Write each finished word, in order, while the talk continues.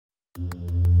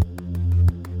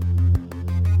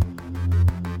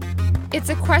It's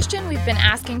a question we've been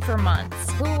asking for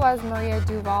months. Who was Maria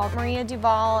Duval? Maria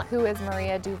Duval. Who is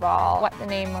Maria Duval? What the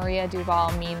name Maria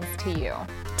Duval means to you?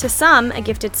 To some, a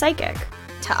gifted psychic.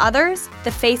 To others,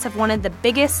 the face of one of the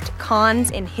biggest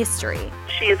cons in history.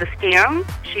 She is a scam.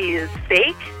 She is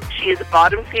fake. She is a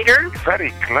bottom feeder.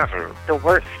 Very clever. The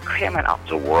worst criminal.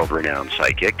 A world-renowned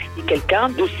psychic.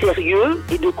 Quelqu'un de sérieux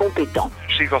et de compétent.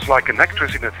 She was like an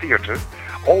actress in a theater,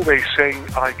 always saying,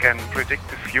 I can predict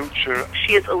the future.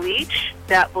 She is a leech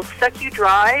that will suck you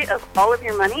dry of all of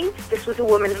your money. This was a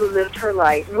woman who lived her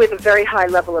life with a very high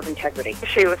level of integrity.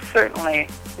 She was certainly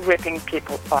ripping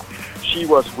people off. She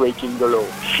was breaking the law.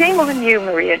 Shame on you,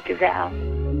 Maria Duval.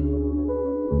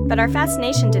 But our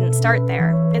fascination didn't start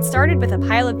there. It started with a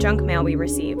pile of junk mail we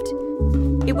received.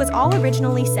 It was all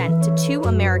originally sent to 2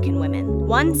 American women,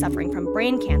 one suffering from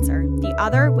brain cancer, the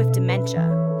other with dementia.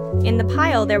 In the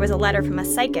pile, there was a letter from a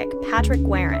psychic, Patrick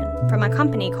Guerin, from a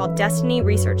company called Destiny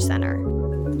Research Center.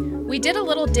 We did a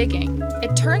little digging.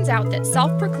 It turns out that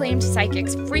self-proclaimed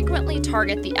psychics frequently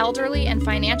target the elderly and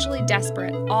financially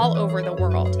desperate all over the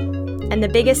world. And the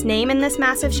biggest name in this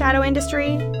massive shadow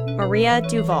industry? Maria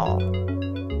Duval.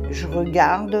 Je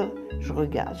regarde, je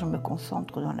me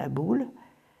concentre dans la boule.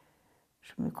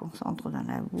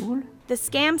 The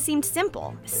scam seemed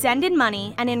simple. Send in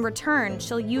money, and in return,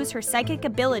 she'll use her psychic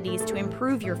abilities to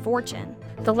improve your fortune.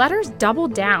 The letters double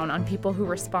down on people who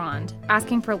respond,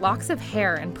 asking for locks of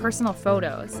hair and personal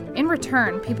photos. In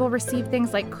return, people receive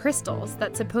things like crystals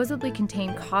that supposedly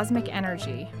contain cosmic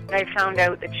energy. I found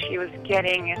out that she was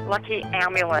getting lucky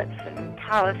amulets and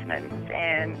talismans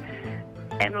and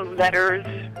letters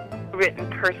written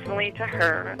personally to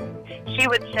her. She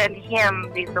would send him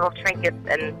these little trinkets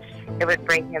and it would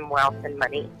bring him wealth and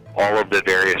money. All of the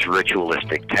various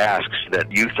ritualistic tasks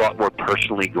that you thought were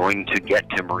personally going to get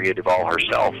to Maria Duval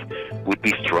herself would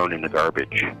be thrown in the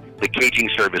garbage. The caging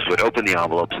service would open the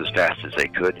envelopes as fast as they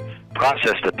could,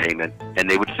 process the payment, and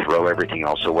they would throw everything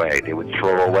else away. They would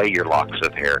throw away your locks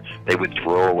of hair. They would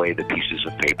throw away the pieces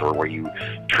of paper where you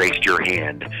traced your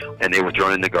hand, and they were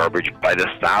thrown in the garbage by the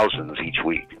thousands each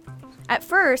week. At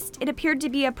first, it appeared to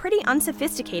be a pretty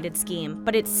unsophisticated scheme,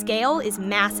 but its scale is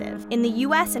massive. In the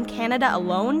US and Canada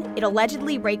alone, it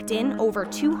allegedly raked in over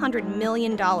 $200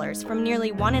 million from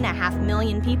nearly 1.5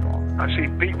 million people. I see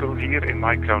people here in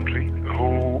my country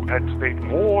who had paid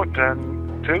more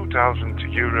than 2,000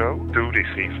 euro to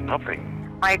receive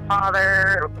nothing. My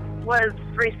father was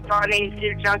responding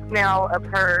to junk mail of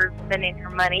hers, sending her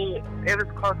money. It was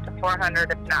close to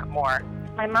 400, if not more.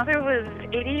 My mother was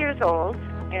 80 years old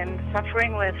and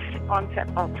suffering with onset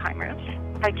Alzheimer's.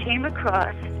 I came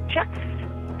across checks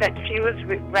that she was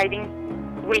writing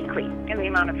weekly in the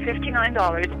amount of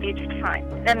 $59 each time.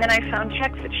 And then I found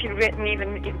checks that she'd written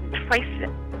even twice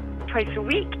a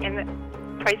week and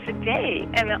twice a day.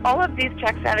 And all of these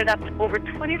checks added up to over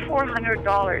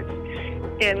 $2,400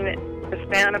 in the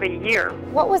span of a year.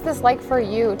 What was this like for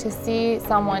you to see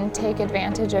someone take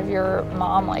advantage of your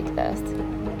mom like this?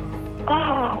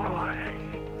 Oh,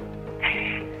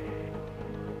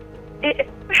 it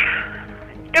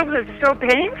was so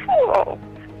painful.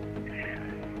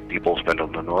 People spend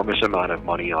an enormous amount of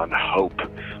money on hope,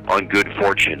 on good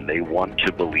fortune. They want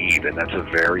to believe, and that's a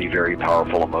very, very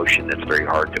powerful emotion that's very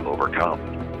hard to overcome.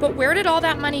 But where did all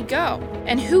that money go?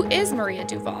 And who is Maria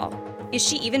Duval? Is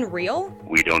she even real?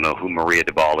 We don't know who Maria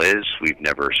Duval is. We've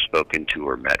never spoken to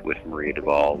or met with Maria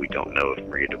Duval. We don't know if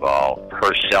Maria Duval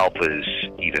herself is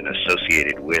even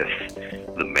associated with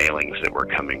the mailings that were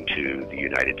coming to the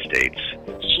United States.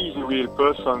 She's a real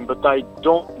person, but I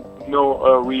don't know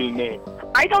her real name.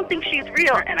 I don't think she's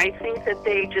real, and I think that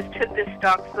they just took this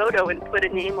stock photo and put a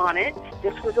name on it.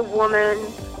 This was a woman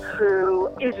who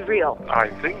is real. I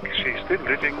think she's still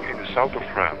living in the south of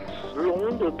France.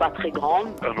 Blonde, pas très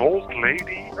grande. An old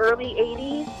lady. Early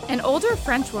 80s. An older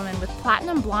French woman with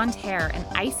platinum blonde hair and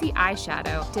icy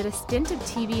eyeshadow did a stint of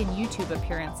TV and YouTube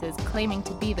appearances claiming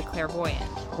to be the clairvoyant.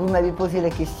 Vous m'avez posé la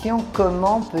question,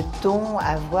 comment peut-on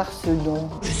avoir ce don?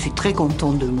 Je suis très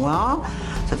contente de moi.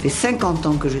 Ça fait 50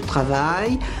 ans que je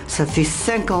travaille. Ça fait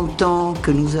 50 ans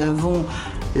que nous avons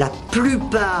la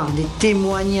plupart des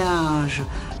témoignages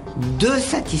de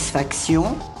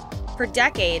satisfaction. For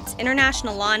decades,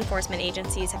 international law enforcement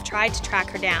agencies have tried to track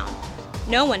her down.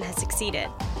 No one has succeeded.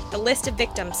 The list of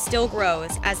victims still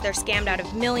grows as they're scammed out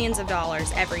of millions of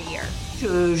dollars every year.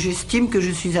 J'estime que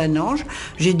je suis un ange.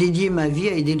 J'ai dédié ma vie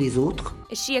à aider les autres.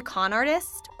 Is she a con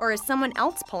artist, or is someone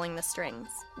else pulling the strings?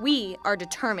 We are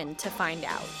determined to find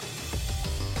out.